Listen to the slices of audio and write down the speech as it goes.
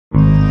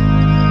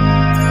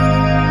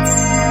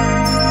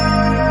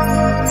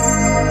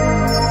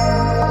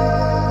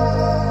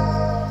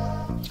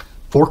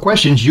4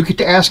 questions. You get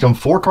to ask them.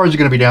 4 cards are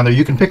going to be down there.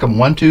 You can pick them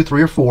 1, 2,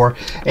 3, or 4,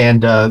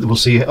 and we'll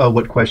see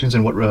what questions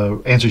and what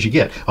answers you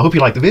get. I hope you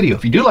like the video.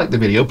 If you do like the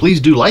video, please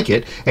do like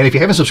it. And if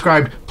you haven't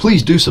subscribed,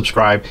 please do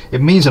subscribe.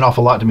 It means an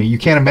awful lot to me. You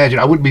can't imagine.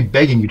 I wouldn't be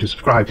begging you to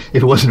subscribe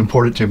if it wasn't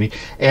important to me,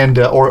 and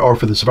or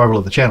for the survival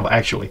of the channel,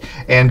 actually.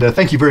 And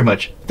thank you very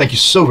much. Thank you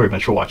so very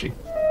much for watching.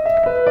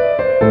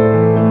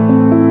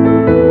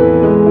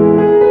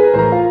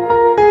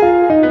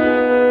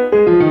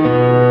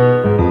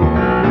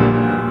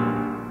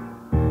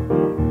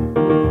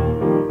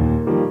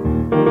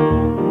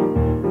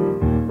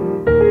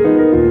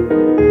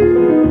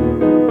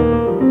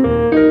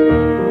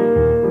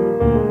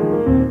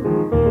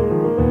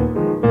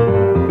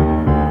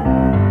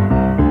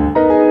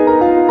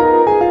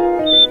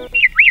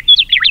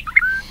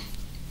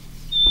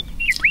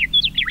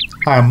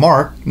 Hi, I'm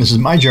Mark, and this is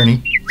my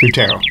journey through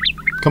tarot.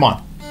 Come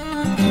on.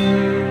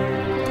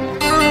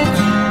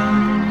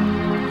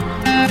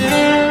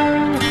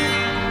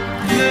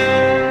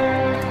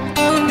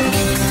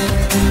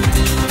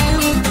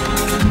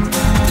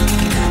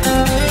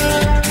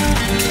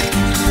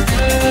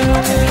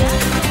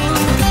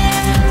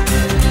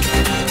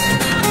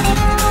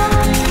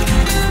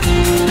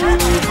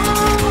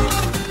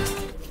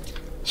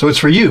 So it's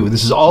for you.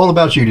 This is all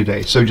about you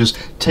today. So just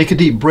take a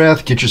deep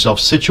breath, get yourself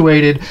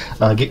situated,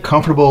 get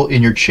comfortable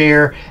in your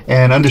chair,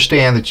 and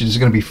understand that there's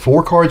going to be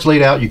 4 cards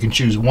laid out. You can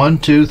choose 1,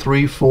 2,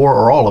 3, 4,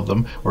 or all of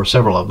them, or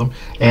several of them,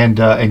 and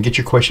get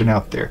your question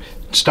out there.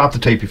 Stop the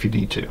tape if you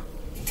need to.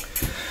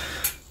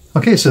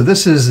 Okay, so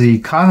this is the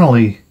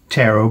Connolly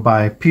Tarot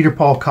by Peter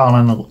Paul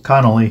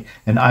Connolly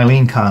and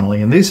Eileen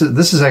Connolly, and this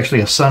is actually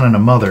a son and a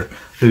mother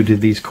who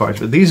did these cards,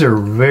 but these are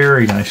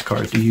very nice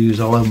cards. You use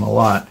all of them a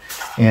lot.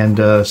 And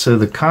so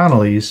the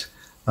Connollys,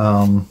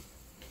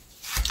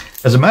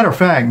 as a matter of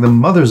fact, the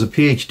mother's a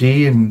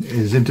PhD and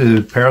is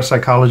into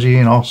parapsychology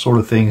and all sort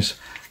of things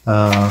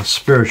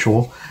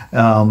spiritual.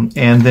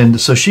 And then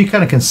so she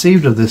kind of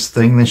conceived of this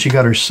thing. Then she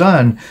got her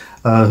son,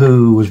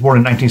 who was born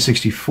in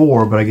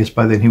 1964, but I guess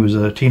by then he was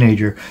a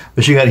teenager.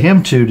 But she got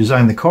him to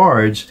design the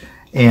cards,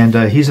 and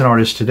he's an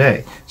artist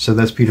today. So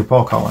that's Peter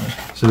Paul Connolly.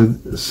 So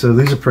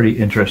these are pretty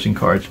interesting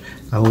cards.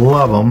 I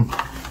love them.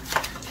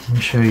 Let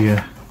me show you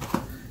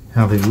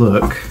how they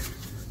look.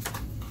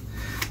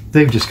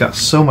 They've just got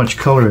so much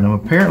color in them.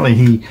 Apparently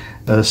he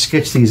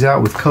sketched these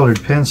out with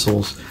colored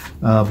pencils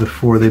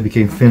before they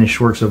became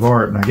finished works of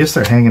art, and I guess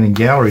they're hanging in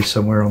galleries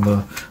somewhere on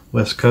the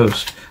West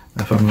Coast,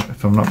 if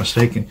I'm not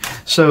mistaken.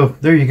 So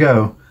there you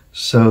go.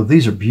 So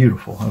these are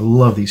beautiful. I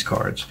love these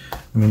cards.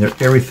 I mean, they're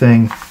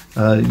everything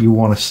you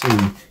want to see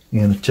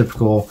in a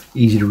typical,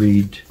 easy to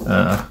read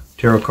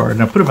tarot card.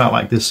 And I put them out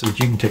like this so that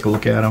you can take a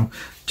look at them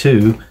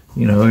too.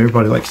 You know,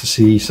 everybody likes to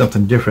see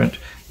something different,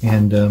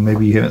 and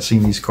maybe you haven't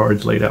seen these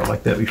cards laid out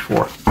like that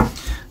before.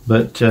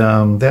 But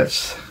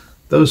that's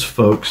those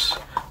folks,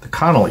 the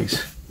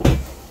Connollys.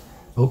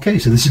 Okay,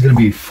 so this is going to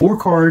be a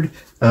 4-card.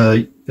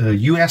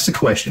 You ask the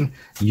question,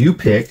 you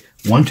pick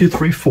 1, 2,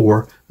 3,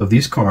 4 of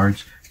these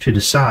cards to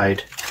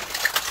decide,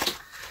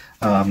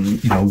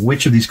 you know,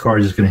 which of these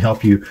cards is going to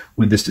help you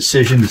with this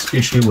decision, this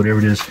issue, whatever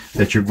it is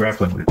that you're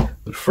grappling with.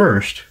 But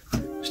first,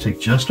 let's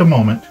take just a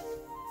moment.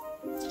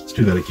 Let's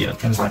do that again. I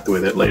just like the way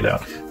that laid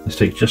out. Let's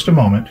take just a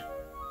moment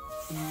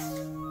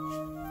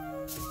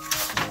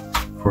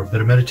for a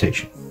bit of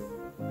meditation.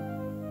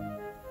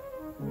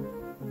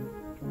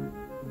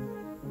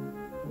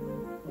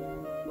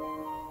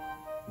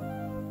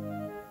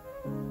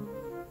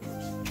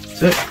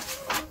 That's it.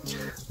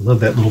 I love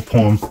that little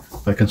poem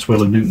by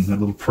Consuelo Newton, that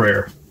little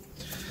prayer.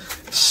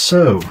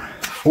 So,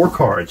 4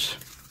 cards.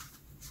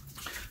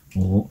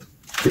 We'll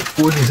get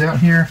 4 of these out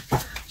here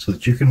so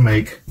that you can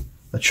make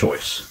a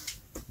choice.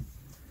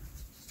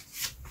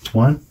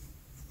 1,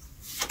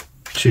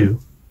 2,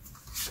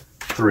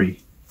 3,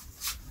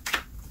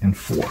 and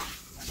 4.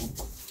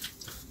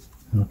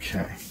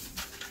 Okay.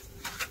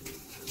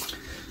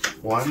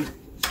 1,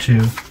 2,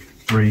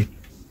 3,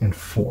 and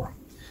 4.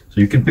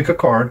 So you can pick a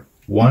card.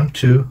 1,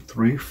 2,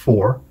 3,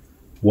 4.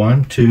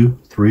 1, 2,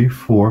 3,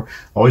 4. I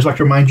always like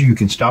to remind you, you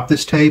can stop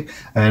this tape,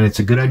 and it's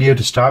a good idea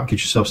to stop, get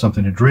yourself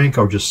something to drink,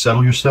 or just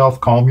settle yourself,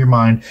 calm your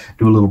mind,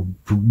 do a little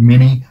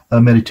mini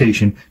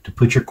meditation to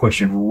put your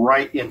question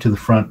right into the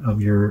front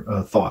of your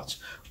thoughts.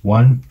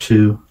 1,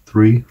 2,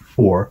 3,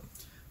 4.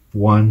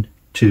 1,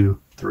 2,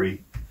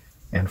 3,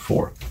 and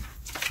 4.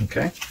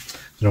 Okay?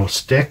 So we'll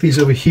stack these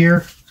over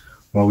here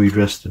while we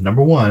address the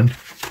number 1.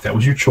 That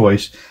was your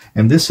choice.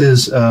 And this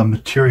is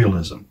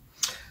materialism.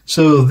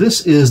 So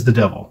this is the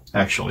devil,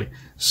 actually.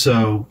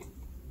 So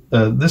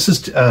this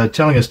is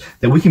telling us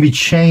that we can be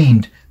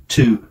chained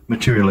to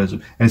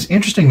materialism. And it's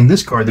interesting in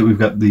this card that we've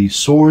got the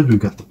sword, we've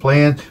got the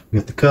plan,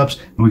 we've got the cups,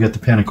 and we've got the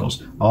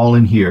pentacles all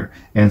in here.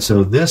 And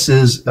so this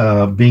is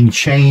being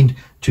chained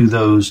to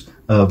those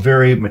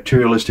very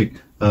materialistic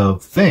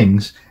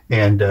things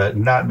and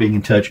not being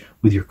in touch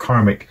with your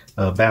karmic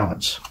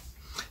balance.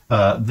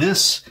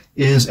 This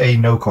is a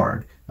no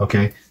card.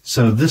 Okay,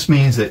 so this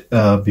means that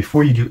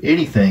before you do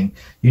anything,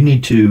 you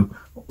need to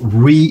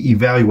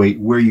reevaluate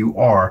where you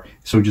are.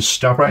 So just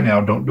stop right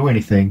now. Don't do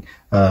anything.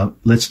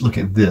 Let's look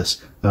at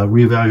this.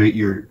 Reevaluate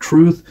your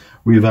truth,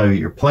 reevaluate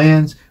your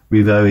plans,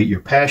 reevaluate your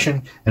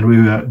passion, and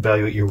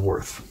reevaluate your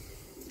worth.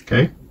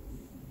 Okay?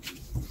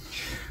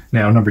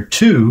 Now, number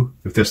 2,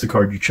 if that's the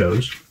card you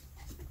chose,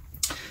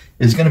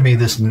 is going to be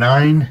this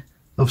 9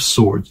 of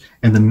Swords.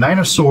 And the 9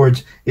 of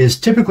Swords is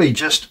typically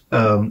just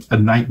a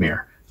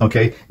nightmare.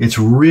 Okay, it's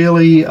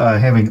really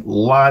having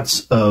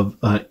lots of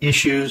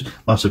issues,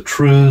 lots of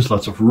truths,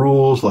 lots of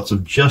rules, lots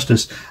of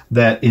justice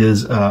that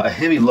is a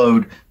heavy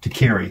load to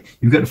carry.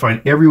 You've got to find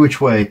every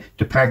which way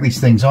to pack these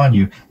things on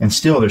you, and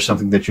still there's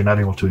something that you're not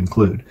able to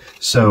include.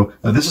 So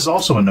this is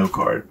also a no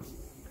card.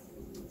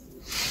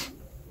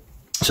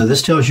 So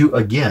this tells you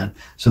again,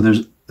 so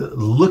there's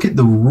look at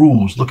the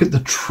rules, look at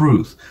the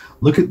truth,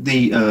 look at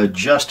the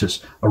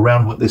justice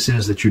around what this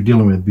is that you're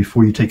dealing with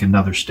before you take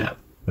another step.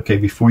 Okay,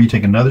 before you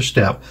take another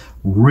step,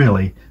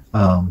 really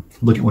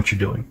look at what you're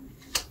doing.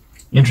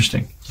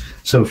 Interesting.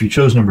 So if you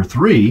chose number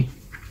 3,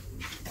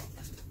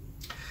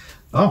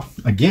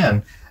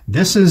 again,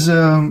 this is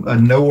a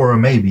no or a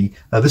maybe.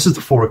 This is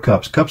the 4 of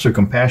Cups. Cups are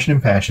compassion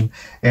and passion.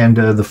 And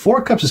the 4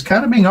 of Cups is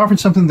kind of being offered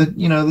something that,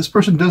 this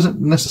person doesn't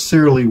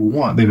necessarily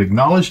want. They've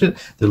acknowledged it.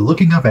 They're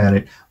looking up at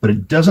it, but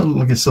it doesn't look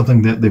like it's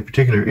something that they're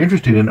particularly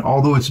interested in,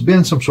 although it's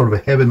been some sort of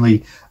a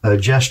heavenly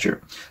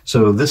gesture.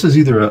 So this is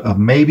either a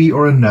maybe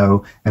or a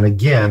no. And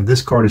again,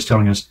 this card is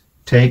telling us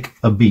take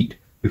a beat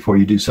before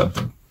you do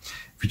something.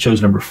 If you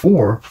chose number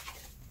 4,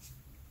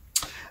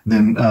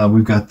 then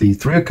we've got the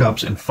 3 of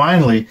Cups, and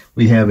finally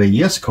we have a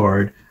yes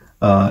card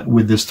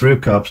with this 3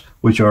 of Cups,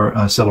 which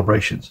are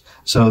celebrations.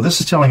 So this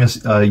is telling us,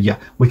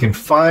 we can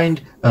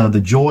find the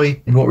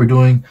joy in what we're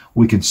doing.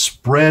 We can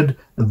spread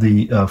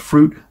the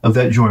fruit of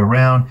that joy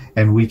around,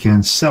 and we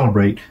can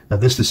celebrate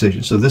this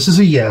decision. So this is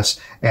a yes,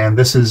 and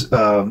this is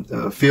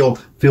feel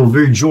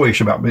very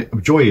joyous about making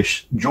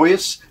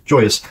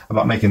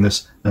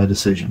this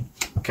decision.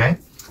 Okay,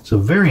 so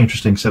very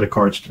interesting set of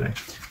cards today.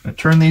 I'm going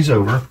to turn these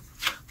over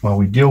while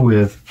we deal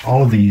with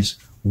all of these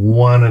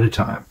one at a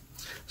time.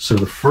 So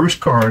the first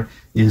card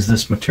is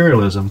this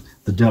materialism,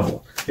 the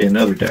devil, in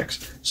other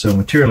decks. So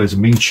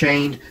materialism, being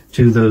chained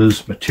to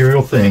those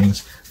material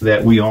things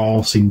that we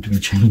all seem to be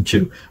chained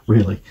to,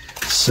 really.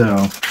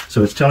 So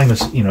it's telling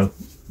us,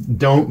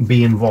 don't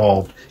be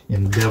involved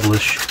in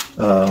devilish,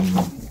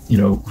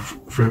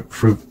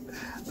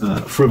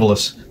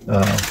 frivolous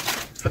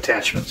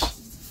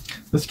attachments.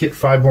 Let's get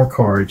 5 more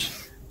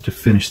cards to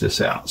finish this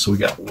out. So we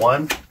got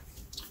 1,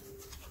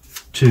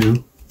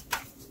 2,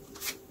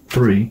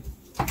 3,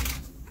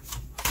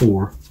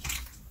 4,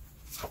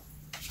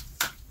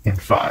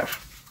 and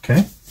 5.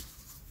 Okay?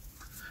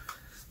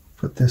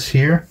 Put this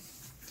here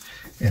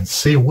and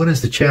see what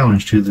is the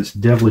challenge to this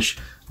devilish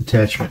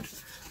attachment.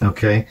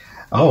 Okay?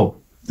 Oh,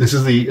 this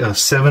is the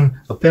 7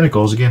 of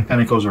Pentacles. Again,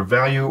 Pentacles are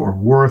value or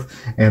worth.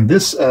 And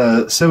this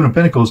 7 of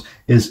Pentacles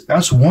is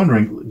us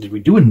wondering, did we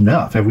do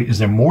enough? Is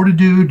there more to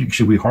do?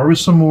 Should we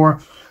harvest some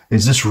more?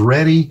 Is this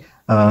ready?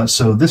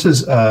 So this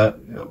is,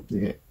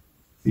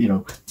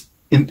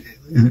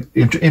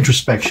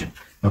 introspection.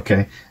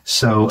 Okay.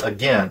 So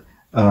again,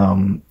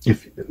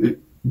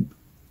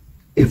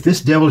 if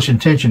this devilish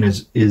intention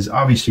is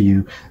obvious to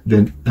you,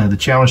 then the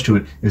challenge to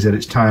it is that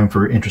it's time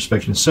for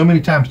introspection. So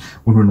many times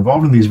when we're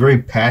involved in these very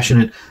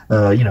passionate,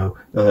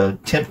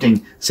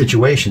 tempting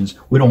situations,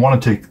 we don't want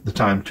to take the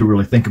time to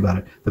really think about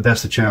it. But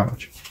that's the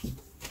challenge.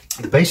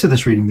 The base of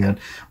this reading then,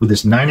 with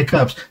this 9 of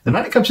Cups, the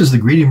 9 of Cups is the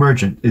greedy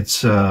merchant.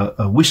 It's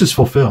wishes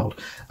fulfilled.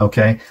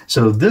 Okay,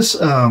 so this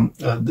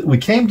we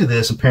came to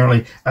this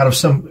apparently out of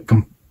some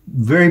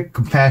very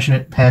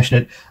compassionate,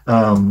 passionate,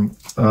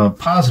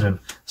 positive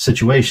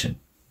situation.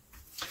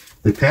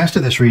 The passed to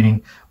this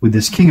reading with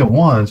this King of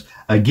Wands,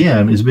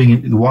 again,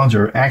 the Wands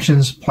are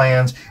actions,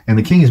 plans, and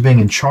the King is being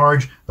in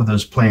charge of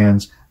those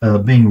plans,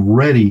 being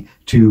ready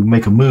to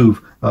make a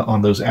move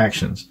on those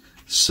actions.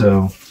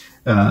 So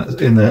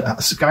in the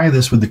sky of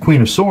this with the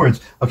Queen of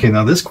Swords, okay,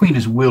 now this Queen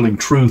is wielding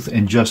truth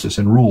and justice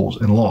and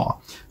rules and law,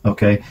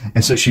 okay?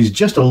 And so she's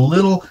just a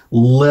little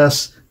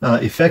less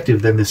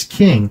effective than this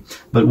King,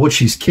 but what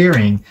she's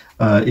carrying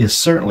is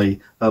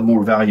certainly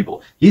more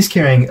valuable. He's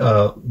carrying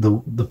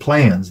the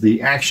plans,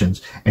 the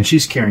actions, and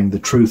she's carrying the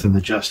truth and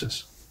the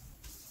justice.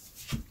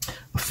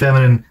 A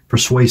feminine,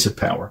 persuasive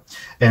power.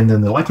 And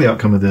then the likely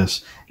outcome of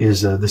this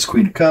is this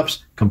Queen of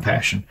Cups,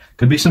 compassion.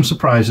 Could be some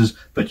surprises,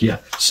 but yeah.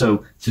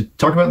 So to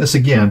talk about this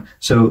again,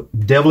 so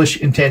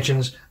devilish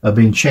intentions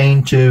being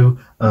chained to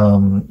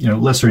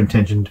lesser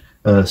intentioned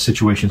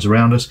situations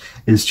around us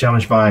is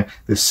challenged by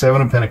this 7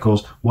 of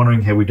Pentacles,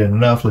 wondering, have we done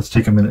enough? Let's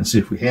take a minute and see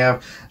if we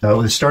have.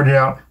 It started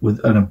out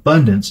with an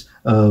abundance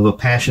of a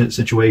passionate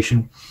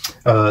situation.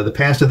 The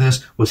past of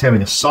this was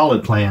having a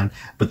solid plan,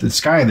 but the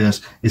sky of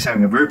this is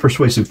having a very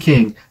persuasive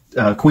queen,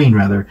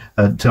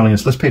 telling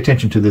us, let's pay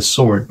attention to this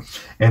sword.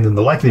 And then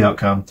the likely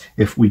outcome,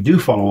 if we do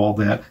follow all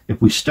that,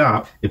 if we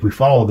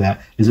follow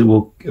that, is it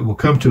will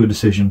come to a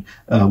decision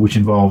which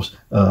involves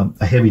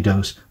a heavy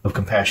dose of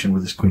compassion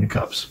with this Queen of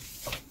Cups.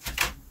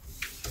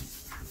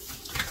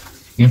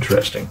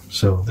 interesting.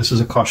 So this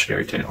is a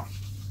cautionary tale.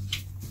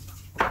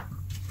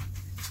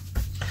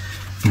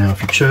 Now,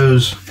 if you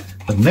chose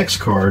the next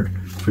card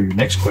for your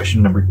next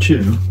question, number 2,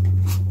 you're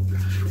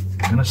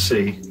going to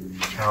see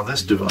how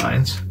this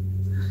divines.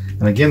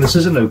 And again, this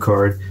is a no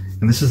card,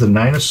 and this is the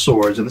 9 of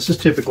Swords, and this is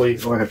typically,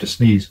 oh, I have to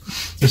sneeze.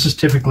 This is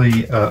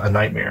typically a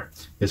nightmare,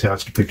 is how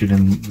it's depicted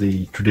in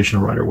the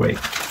traditional Rider-Waite.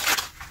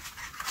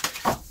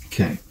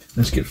 Okay,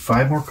 let's get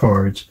 5 more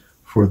cards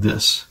for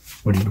this.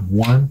 We need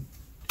 1,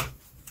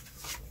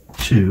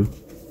 2,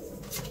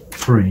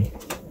 3,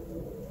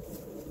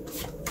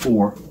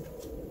 4,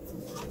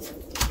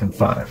 and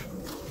 5.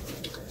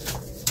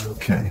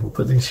 Okay, we'll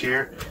put these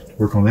here,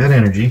 work on that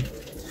energy,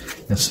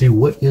 and see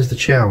what is the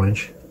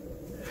challenge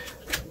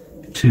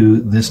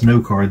to this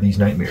no card, these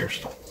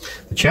nightmares.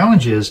 The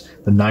challenge is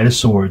the Knight of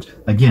Swords.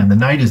 Again, the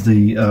Knight is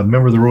the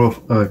member of the royal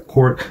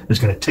court that's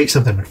going to take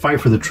something and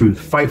fight for the truth,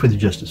 fight for the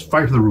justice,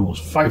 fight for the rules,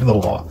 fight for the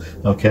law.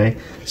 Okay?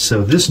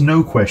 So this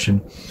no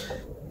question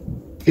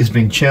is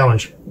being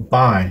challenged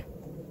by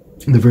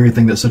the very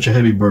thing that's such a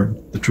heavy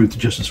burden, the truth, the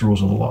justice,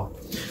 rules, and the law.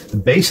 The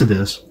base of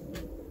this,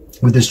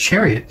 with this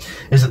Chariot,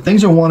 is that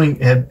things are wanting,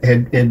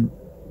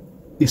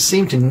 it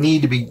seemed to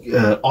need to be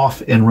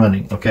off and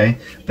running, okay?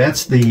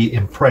 That's the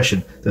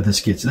impression that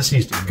this gets. This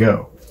needs to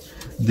go.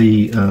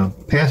 The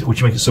past,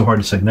 which makes it so hard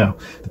to say no.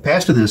 The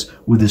past of this,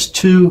 with this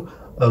 2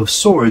 of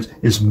Swords,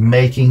 is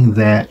making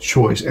that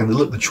choice. And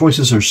look, the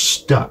choices are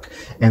stuck,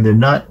 and they're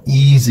not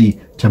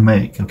easy to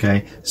make,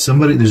 okay?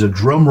 There's a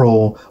drum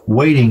roll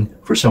waiting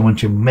for someone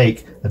to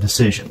make a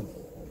decision,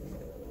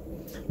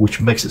 which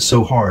makes it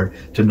so hard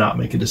to not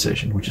make a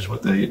decision, which is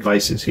what the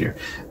advice is here.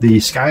 The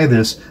sky of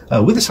this,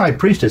 with this High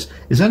Priestess,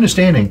 is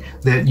understanding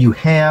that you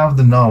have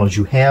the knowledge,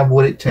 you have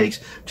what it takes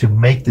to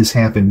make this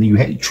happen.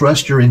 You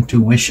trust your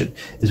intuition,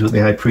 is what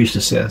the High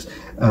Priestess says.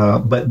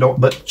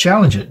 But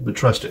challenge it, but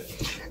trust it.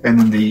 And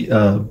then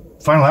the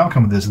final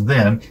outcome of this,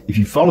 then, if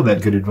you follow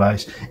that good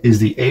advice, is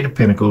the 8 of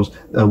Pentacles,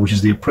 which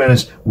is the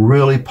apprentice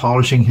really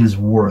polishing his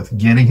worth,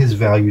 getting his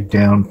value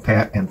down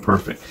pat and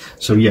perfect.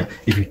 So yeah,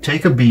 if you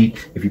take a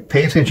beat, if you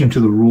pay attention to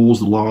the rules,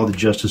 the law, the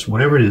justice,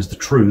 whatever it is, the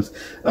truth,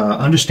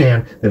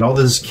 understand that all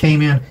this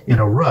came in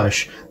a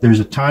rush. There's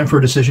a time for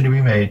a decision to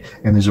be made,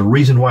 and there's a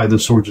reason why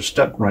those swords are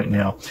stuck right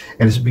now.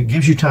 And it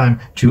gives you time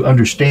to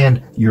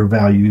understand your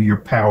value, your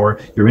power,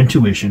 your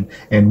intuition,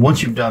 and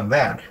once you've done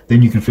that,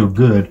 then you can feel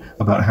good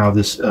about how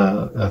this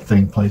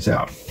thing plays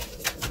out.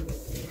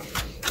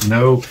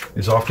 No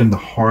is often the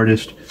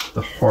hardest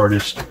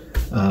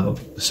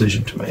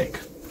decision to make.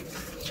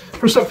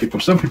 For some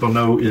people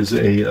no is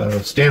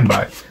a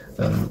standby,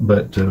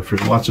 but for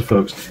lots of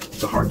folks,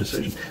 it's a hard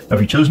decision. Now,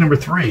 if you chose number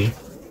 3,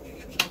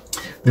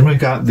 then we've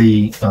got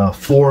the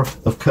 4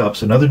 of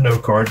Cups, another no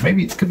card.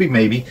 Maybe it could be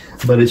maybe,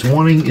 but it's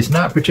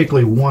not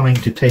particularly wanting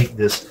to take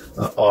this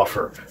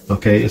offer.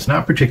 Okay, it's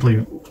not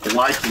particularly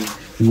liking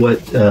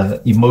what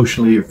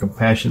emotionally or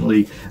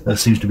compassionately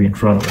seems to be in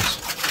front of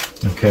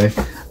us. Okay,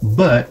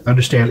 but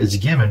understand it's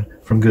given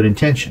from good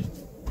intention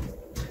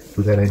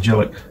with that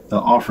angelic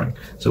offering.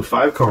 So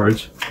 5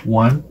 cards: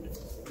 1,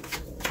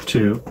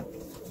 2,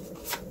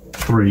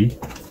 3,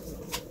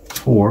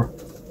 4,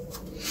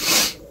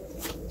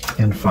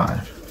 and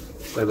 5.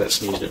 Glad that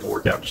sneeze didn't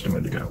work out just a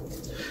minute ago.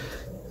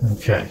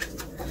 Okay,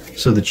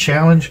 so the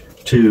challenge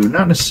to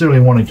not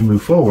necessarily wanting to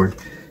move forward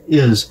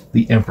is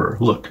the Emperor.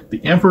 Look,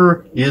 the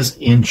Emperor is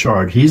in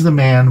charge. He's the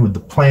man with the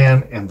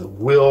plan and the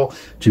will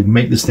to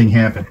make this thing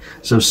happen.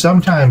 So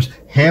sometimes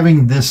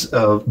having this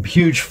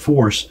huge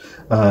force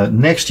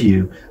next to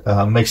you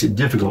makes it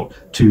difficult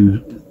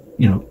to,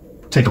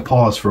 take a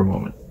pause for a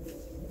moment.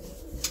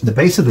 The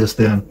base of this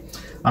then,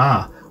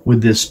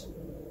 with this,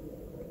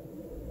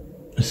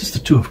 is this the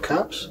 2 of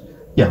Cups?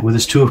 Yeah, with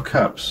this 2 of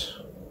Cups.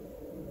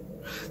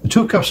 The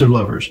 2 of Cups are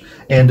lovers,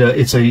 and the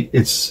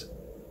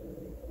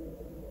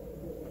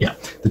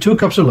 2 of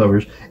Cups are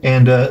lovers,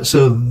 and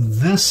so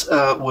this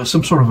was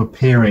some sort of a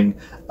pairing.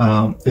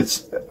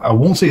 I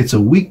won't say it's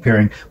a weak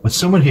pairing, but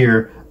someone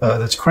here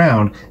that's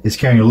crowned is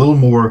carrying a little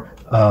more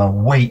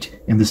weight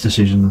in this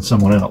decision than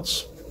someone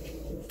else.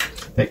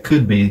 That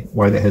could be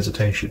why the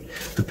hesitation.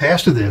 The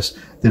past of this,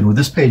 then with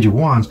this Page of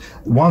Wands,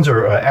 Wands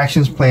are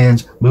actions,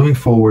 plans, moving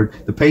forward.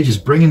 The Page is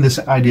bringing this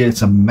idea.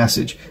 It's a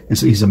message.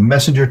 He's a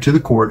messenger to the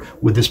court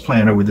with this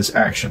plan or with this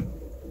action.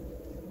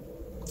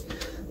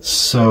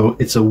 So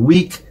it's a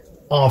weak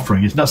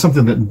offering. It's not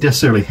something that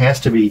necessarily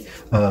has to be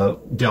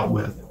dealt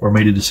with or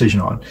made a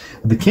decision on.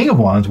 The King of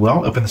Wands,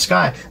 well, up in the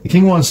sky, the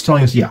King of Wands is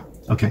telling us, yeah,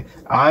 okay,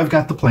 I've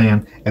got the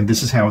plan, and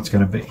this is how it's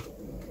going to be.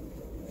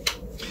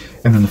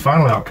 And then the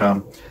final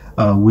outcome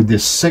with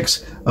this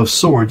 6 of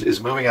Swords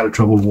is moving out of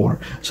troubled water.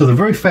 So the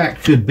very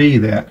fact could be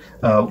that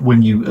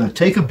when you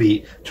take a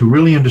beat to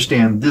really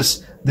understand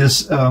this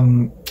is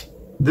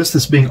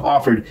being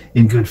offered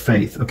in good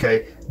faith,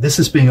 okay? This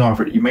is being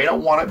offered. You may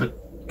not want it,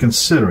 but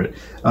consider it.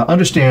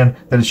 Understand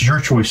that it's your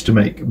choice to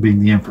make, being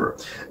the Emperor.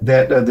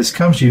 That this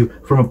comes to you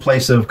from a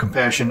place of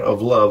compassion,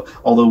 of love,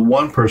 although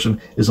one person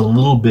is a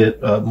little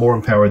bit more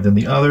empowered than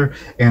the other.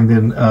 And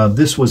then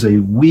this was a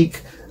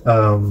weak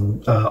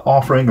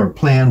offering or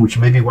plan, which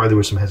may be why there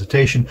was some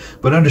hesitation,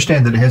 but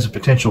understand that it has a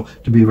potential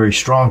to be a very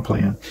strong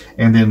plan.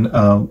 And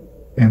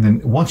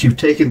then once you've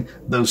taken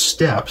those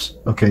steps,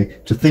 okay,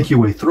 to think your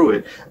way through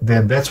it,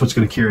 then that's what's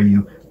going to carry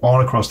you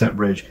on across that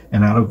bridge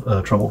and out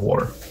of troubled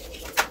water.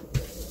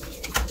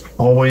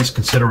 Always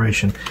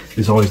consideration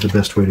is always the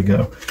best way to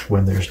go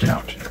when there's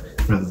doubt,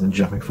 rather than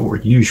jumping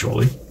forward,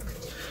 usually.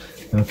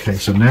 Okay,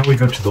 so now we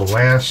go to the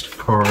last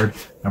card,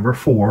 number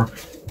 4,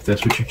 if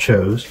that's what you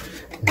chose.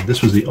 And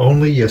this was the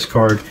only yes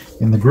card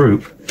in the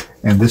group,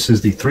 and this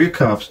is the 3 of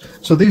Cups.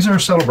 So these are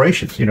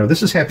celebrations. You know,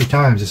 this is happy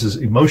times. This is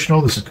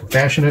emotional. This is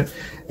compassionate,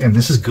 and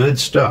this is good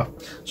stuff.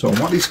 So I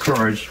want these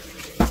cards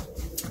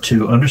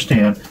to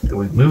understand that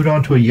we've moved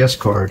on to a yes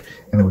card,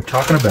 and then we're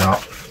talking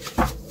about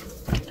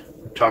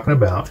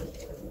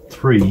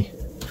 3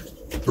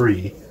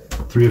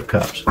 of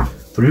Cups.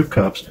 3 of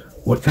Cups.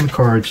 What kind of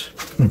cards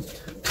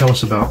tell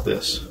us about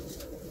this?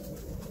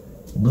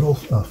 Little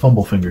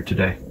fumble finger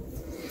today.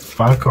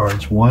 5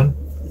 cards. 1,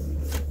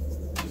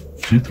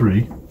 2,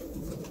 3,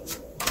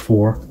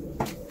 4,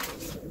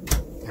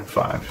 and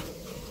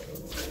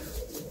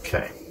 5.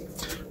 Okay.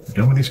 We're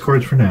done with these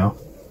cards for now.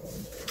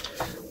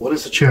 What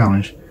is the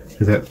challenge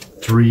to that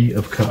 3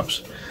 of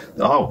Cups?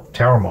 Oh,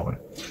 Tower moment.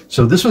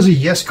 So this was a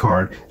yes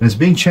card, and it's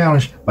being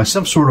challenged by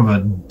some sort of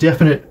a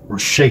definite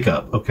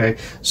shakeup, okay?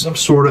 Some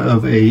sort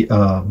of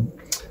an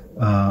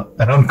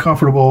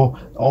uncomfortable,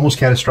 almost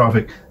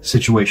catastrophic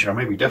situation, or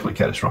maybe definitely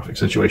catastrophic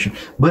situation.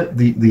 But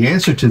the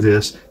answer to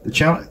this, the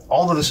challenge,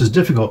 although this is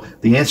difficult,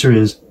 the answer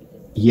is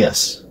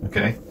yes,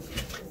 okay?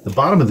 The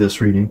bottom of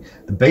this reading,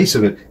 the base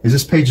of it, is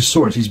this Page of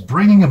Swords. He's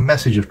bringing a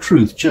message of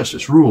truth,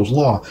 justice, rules,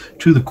 law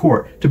to the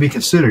court to be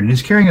considered, and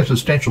he's carrying a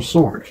substantial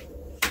sword.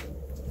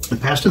 The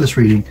past of this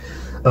reading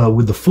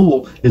with the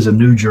Fool is a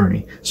new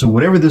journey. So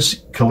whatever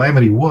this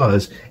calamity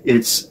was,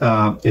 it's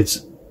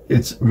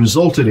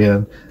resulted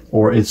in,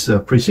 or it's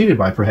preceded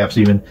by perhaps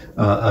even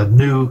a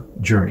new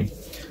journey.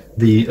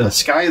 The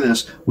sky of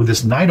this with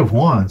this Knight of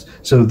Wands.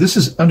 So this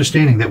is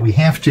understanding that we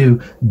have to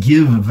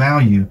give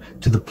value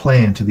to the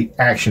plan, to the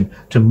action,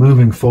 to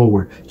moving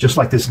forward, just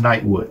like this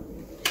Knight would.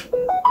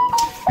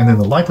 And then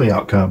the likely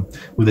outcome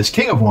with this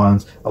King of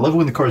Wands, I love it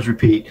when the cards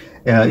repeat,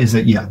 is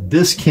that, yeah,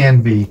 this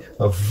can be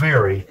a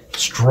very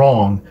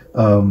strong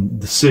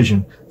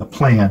decision, a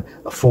plan,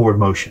 a forward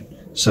motion.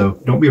 So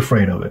don't be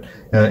afraid of it.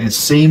 It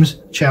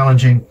seems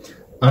challenging.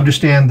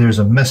 Understand there's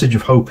a message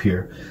of hope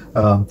here.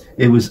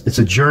 It's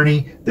a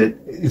journey that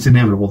it's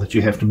inevitable that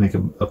you have to make a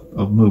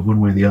move one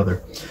way or the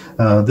other.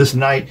 This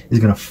Knight is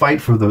going to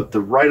fight for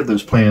the right of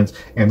those plans,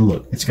 and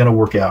look, it's going to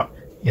work out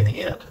in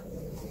the end.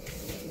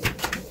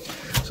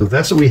 So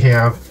that's what we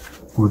have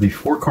for the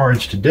 4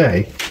 cards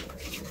today.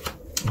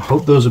 I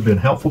hope those have been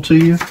helpful to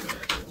you.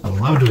 I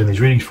love doing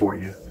these readings for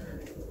you.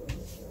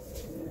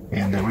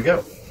 And there we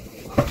go.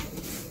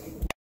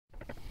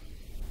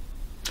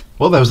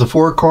 Well, that was the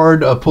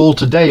 4-card pull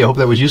today. I hope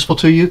that was useful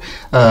to you.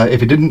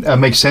 If it didn't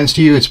make sense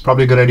to you, it's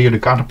probably a good idea to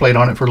contemplate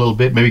on it for a little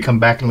bit, maybe come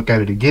back and look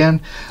at it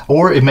again.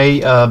 Or it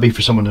may be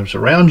for someone that's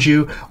around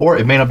you, or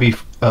it may not be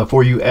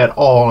for you at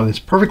all, and it's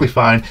perfectly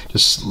fine.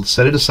 Just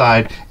set it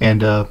aside,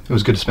 and it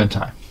was good to spend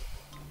time.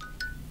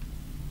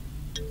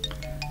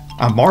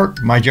 I'm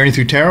Mark, My Journey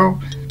Through Tarot.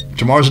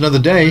 Tomorrow's another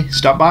day.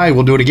 Stop by,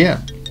 we'll do it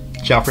again.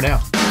 Ciao for now.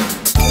 1,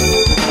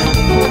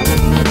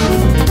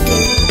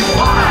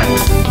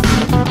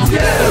 2,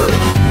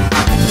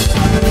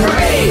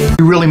 3.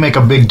 You really make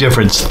a big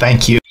difference.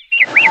 Thank you.